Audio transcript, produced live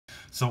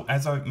So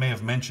as I may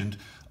have mentioned,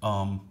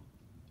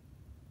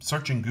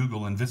 searching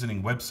Google and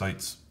visiting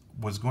websites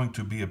was going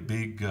to be a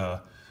big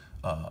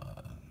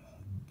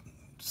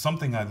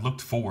something I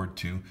looked forward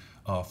to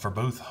for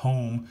both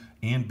home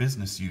and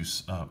business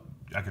use.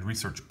 I could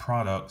research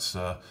products,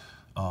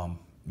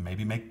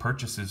 maybe make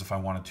purchases if I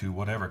wanted to,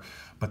 whatever.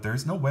 But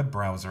there's no web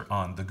browser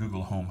on the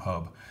Google Home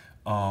Hub,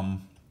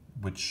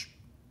 which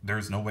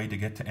there's no way to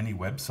get to any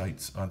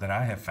websites that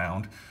I have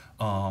found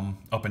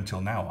up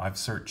until now. I've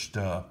searched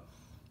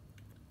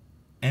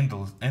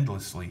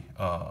endlessly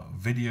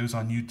videos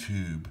on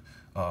YouTube.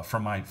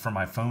 From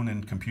my phone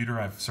and computer,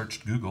 I've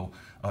searched Google.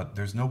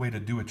 There's no way to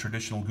do a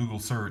traditional Google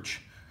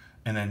search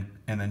and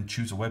then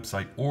choose a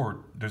website,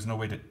 or there's no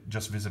way to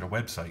just visit a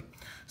website.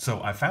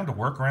 So I found a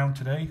workaround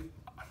today.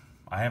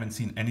 I haven't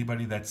seen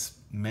anybody that's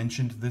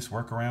mentioned this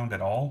workaround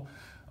at all.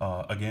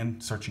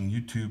 Again, searching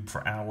YouTube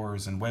for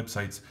hours and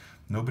websites,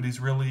 nobody's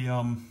really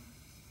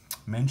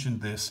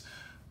mentioned this.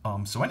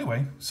 So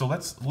anyway, so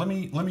let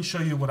me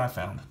show you what I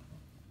found.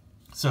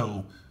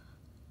 So,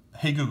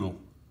 hey Google,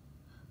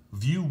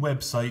 view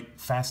website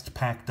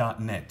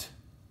fastpack.net.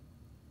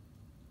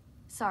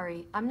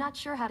 Sorry, I'm not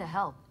sure how to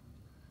help.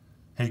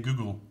 Hey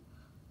Google,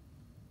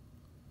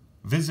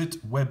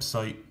 visit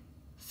website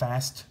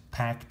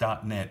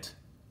fastpack.net.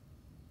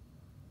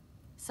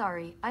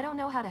 Sorry, I don't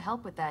know how to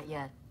help with that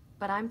yet,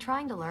 but I'm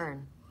trying to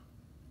learn.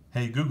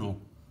 Hey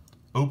Google,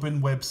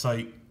 open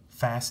website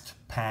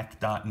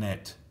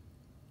fastpack.net.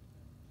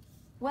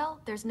 Well,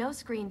 there's no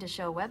screen to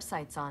show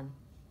websites on.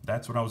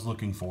 That's what I was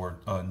looking for.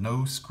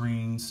 No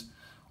screens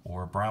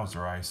or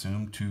browser, I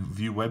assume, to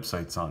view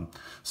websites on.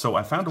 So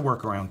I found a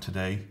workaround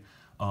today.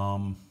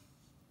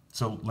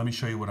 So let me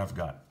show you what I've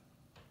got.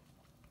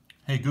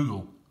 Hey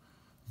Google,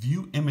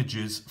 view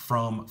images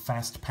from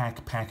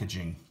Fastpack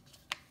packaging.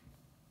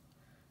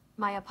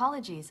 My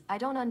apologies, I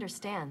don't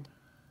understand.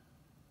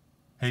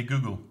 Hey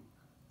Google,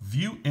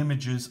 view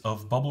images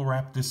of bubble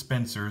wrap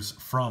dispensers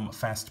from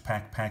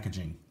Fastpack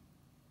packaging.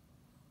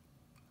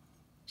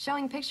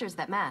 Showing pictures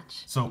that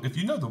match. So if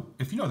you know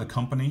the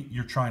company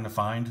you're trying to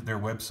find, their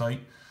website,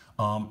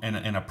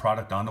 and a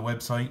product on the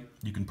website,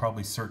 you can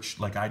probably search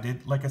like I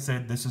did. Like I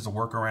said, this is a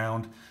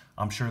workaround.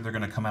 I'm sure they're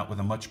going to come out with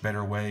a much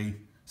better way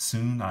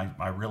soon.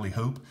 I really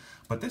hope.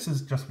 But this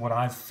is just what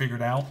I've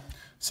figured out.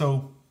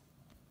 So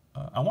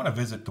I want to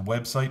visit the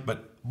website,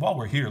 but while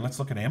we're here, let's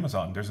look at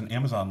Amazon. There's an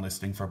Amazon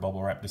listing for a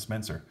bubble wrap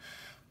dispenser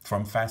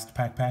from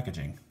Fastpack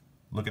Packaging.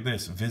 Look at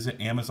this.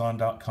 Visit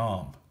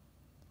Amazon.com.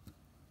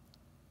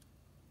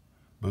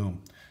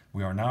 Boom.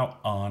 We are now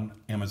on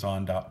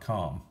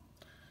Amazon.com.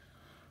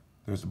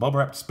 There's the bubble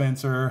wrap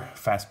dispenser,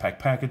 Fastpack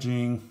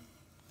Packaging.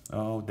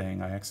 Oh,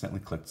 dang, I accidentally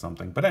clicked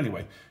something. But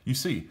anyway, you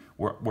see,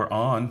 we're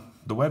on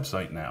the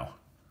website now.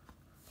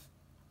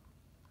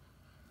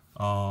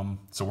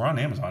 So we're on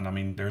Amazon. I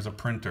mean, there's a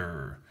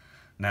printer.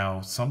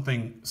 Now,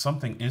 something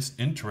is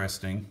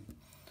interesting.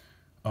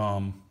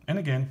 And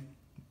again,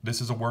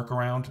 this is a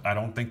workaround. I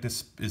don't think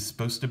this is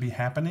supposed to be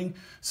happening,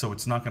 so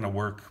it's not going to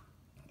work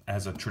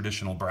as a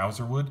traditional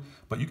browser would,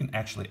 but you can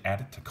actually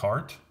add it to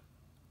cart.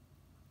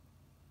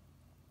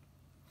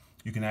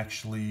 You can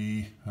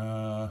actually,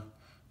 no,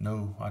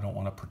 I don't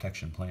want a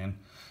protection plan.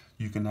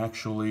 You can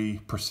actually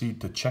proceed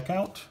to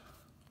checkout.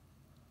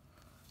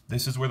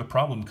 This is where the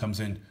problem comes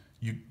in.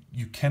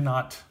 You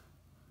cannot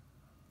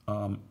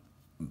pull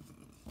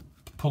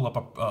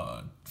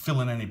up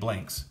fill in any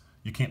blanks.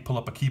 You can't pull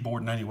up a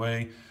keyboard in any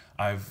way.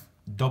 I've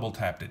double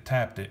tapped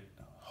it,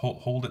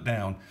 hold it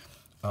down.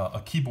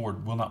 A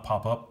keyboard will not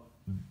pop up.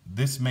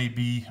 This may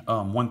be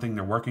one thing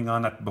they're working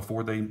on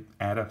before they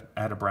add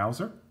a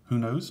browser. Who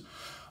knows?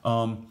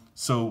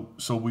 So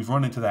we've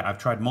run into that. I've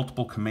tried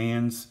multiple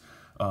commands,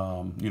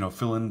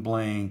 fill in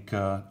blank,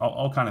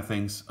 all kind of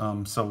things.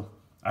 So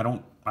I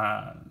don't,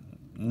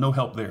 no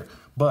help there.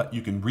 But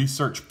you can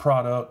research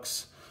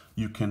products,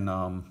 you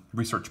can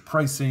research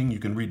pricing, you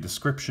can read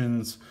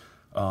descriptions,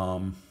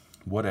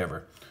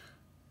 whatever.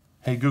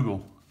 Hey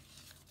Google,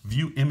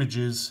 view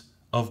images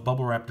of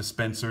bubble wrap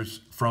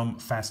dispensers from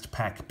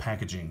Fastpack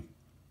Packaging.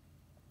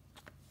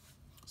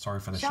 Sorry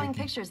for the showing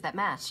shaky pictures that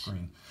match.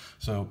 Screen.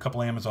 So a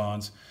couple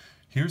Amazons.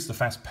 Here's the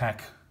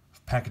Fastpack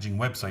packaging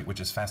website, which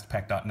is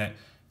fastpack.net,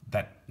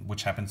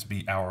 which happens to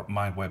be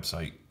my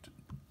website,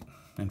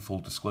 in full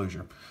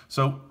disclosure.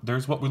 So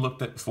there's what we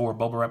looked at for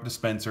bubble wrap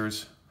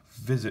dispensers.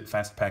 Visit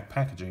Fastpack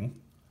Packaging.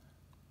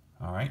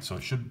 All right, so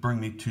it should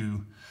bring me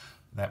to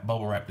that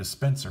bubble wrap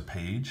dispenser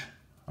page.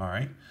 All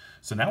right,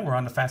 so now we're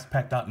on the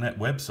fastpack.net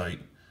website.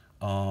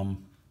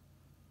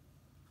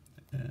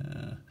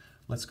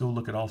 Let's go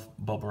look at all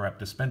bubble wrap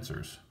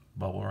dispensers.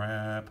 Bubble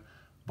wrap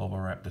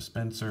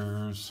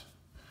dispensers,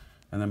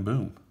 and then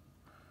boom,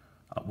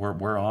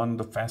 we're on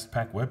the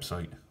Fastpack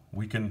website.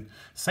 We can,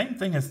 same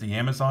thing as the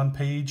Amazon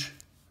page.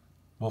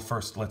 Well,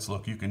 first let's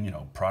look. You can,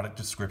 product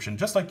description,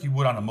 just like you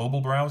would on a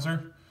mobile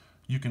browser.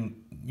 You can,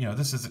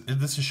 this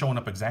is showing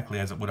up exactly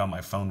as it would on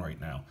my phone right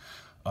now.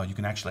 You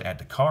can actually add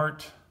to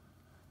cart.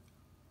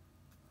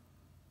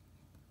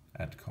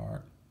 Add to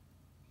cart.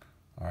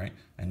 All right,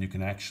 and you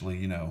can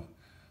actually,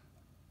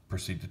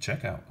 proceed to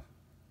checkout.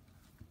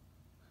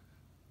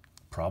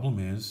 Problem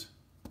is,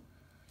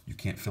 you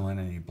can't fill in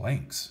any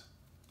blanks.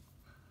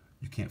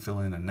 You can't fill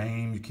in a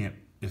name. You can't,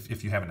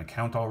 if you have an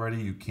account already,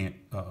 you can't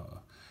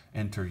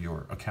enter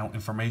your account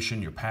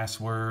information, your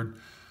password.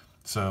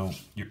 So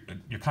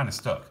you're kind of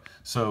stuck.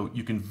 So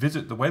you can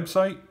visit the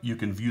website, you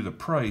can view the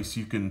price,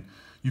 you can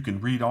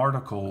read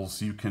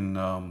articles, you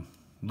can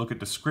look at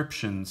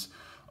descriptions,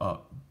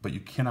 but you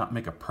cannot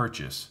make a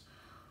purchase.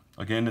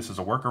 Again, this is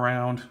a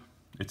workaround.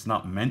 It's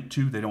not meant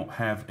to. They don't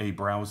have a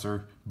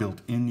browser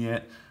built in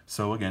yet.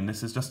 So again,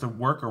 this is just a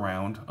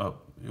workaround.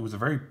 It was a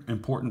very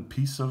important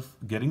piece of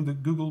getting the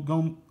Google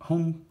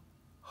Home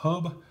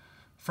Hub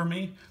for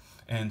me.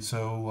 And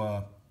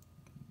so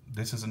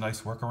this is a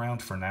nice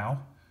workaround for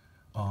now.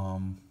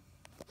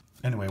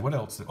 Anyway, what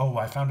else? Oh,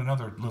 I found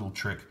another little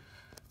trick.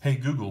 Hey,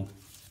 Google,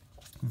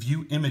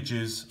 view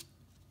images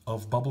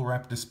of bubble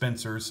wrap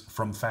dispensers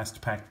from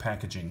fast pack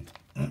packaging.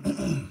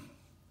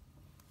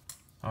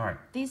 All right.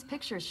 These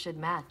pictures should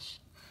match.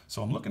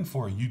 So I'm looking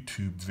for a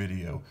YouTube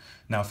video.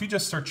 Now, if you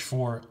just search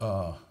for,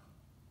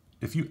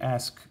 if you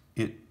ask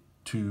it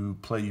to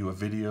play you a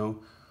video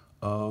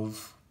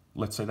of,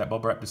 let's say, that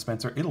bubble wrap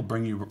dispenser, it'll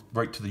bring you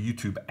right to the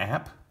YouTube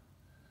app.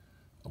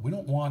 We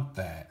don't want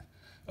that.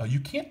 You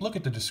can't look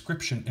at the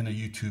description in a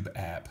YouTube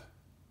app.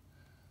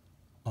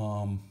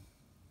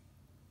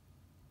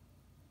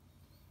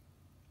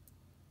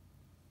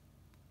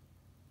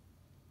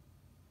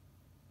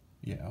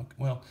 Yeah,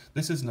 well,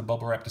 this isn't a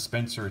bubble wrap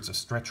dispenser, it's a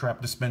stretch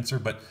wrap dispenser,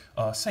 but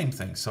same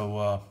thing.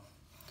 So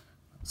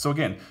so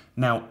again,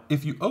 now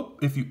if you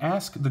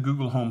ask the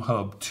Google Home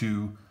Hub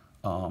to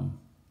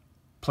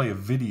play a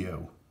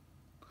video,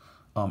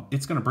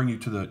 it's going to bring you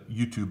to the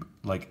YouTube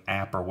like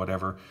app or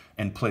whatever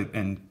and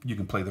you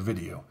can play the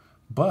video.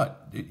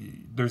 But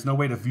there's no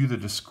way to view the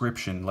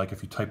description, like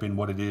if you type in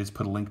what it is,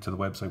 put a link to the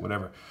website,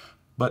 whatever.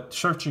 But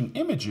searching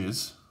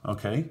images,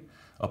 okay,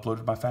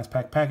 uploaded by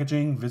Fastpack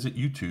Packaging, visit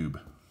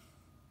YouTube.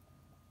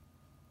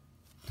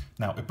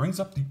 Now it brings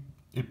up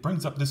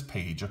this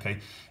page, okay?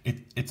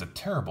 It's a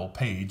terrible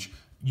page.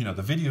 You know,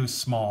 the video is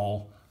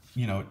small.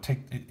 You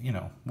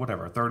know,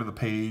 whatever, a third of the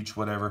page,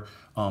 whatever.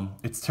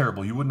 It's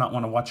terrible. You would not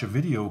want to watch a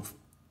video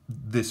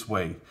this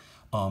way.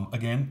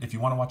 Again, if you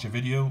want to watch a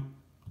video,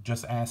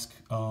 just ask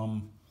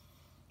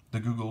the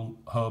Google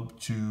Hub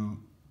to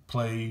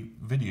play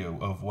video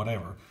of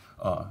whatever.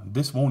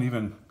 This won't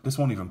even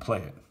play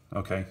it.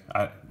 Okay,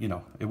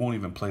 it won't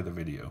even play the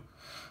video.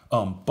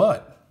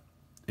 But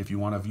if you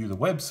want to view the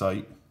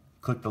website,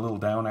 click the little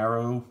down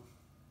arrow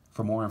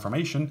for more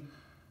information,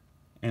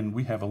 and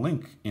we have a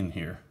link in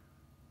here.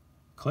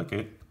 Click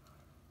it,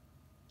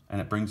 and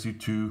it brings you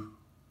to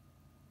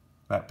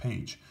that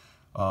page.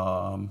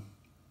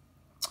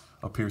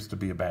 Appears to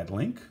be a bad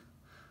link,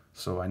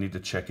 so I need to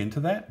check into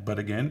that. But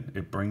again,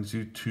 it brings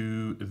you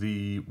to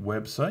the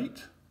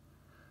website,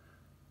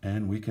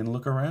 and we can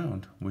look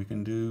around. We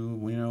can do,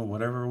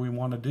 whatever we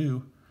want to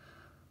do,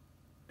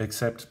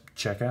 except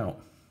check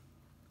out,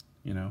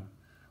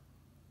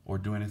 or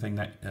do anything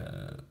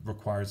that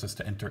requires us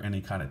to enter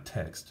any kind of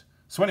text.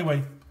 So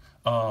anyway,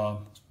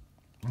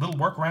 little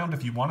workaround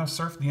if you want to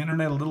surf the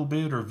internet a little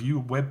bit or view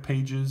web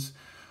pages.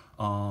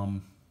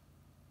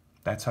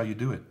 That's how you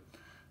do it.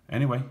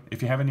 Anyway,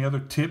 if you have any other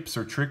tips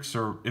or tricks,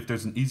 or if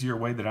there's an easier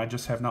way that I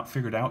just have not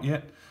figured out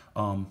yet,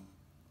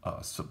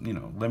 let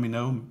me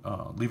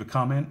know. Leave a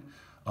comment.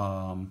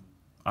 I'm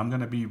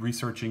going to be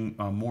researching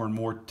more and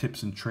more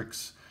tips and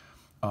tricks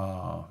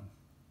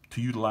to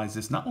utilize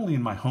this, not only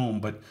in my home,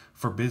 but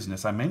for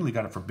business. I mainly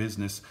got it for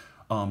business.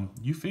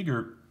 You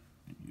figure,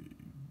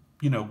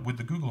 with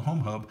the Google Home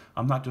Hub,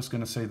 I'm not just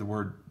going to say the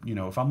word,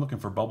 if I'm looking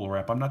for bubble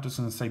wrap, I'm not just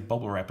going to say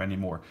bubble wrap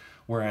anymore.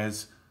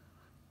 Whereas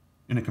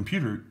in a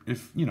computer,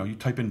 if, you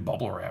type in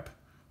bubble wrap,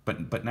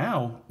 but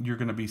now you're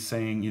going to be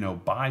saying,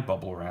 buy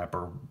bubble wrap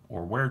or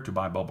where to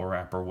buy bubble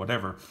wrap or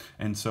whatever.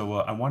 And so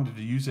I wanted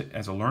to use it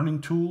as a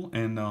learning tool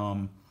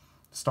and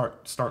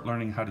start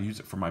learning how to use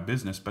it for my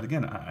business. But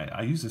again,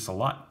 I use this a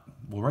lot.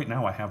 Well, right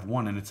now I have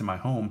one and it's in my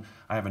home.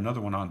 I have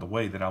another one on the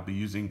way that I'll be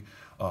using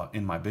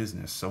in my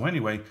business. So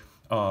anyway,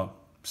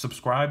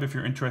 subscribe if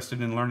you're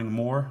interested in learning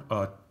more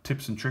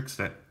tips and tricks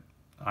that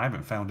I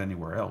haven't found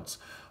anywhere else.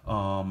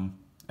 And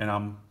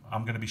I'm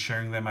going to be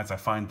sharing them as I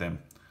find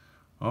them.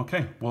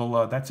 Okay,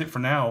 well, that's it for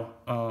now.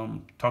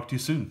 Talk to you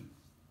soon.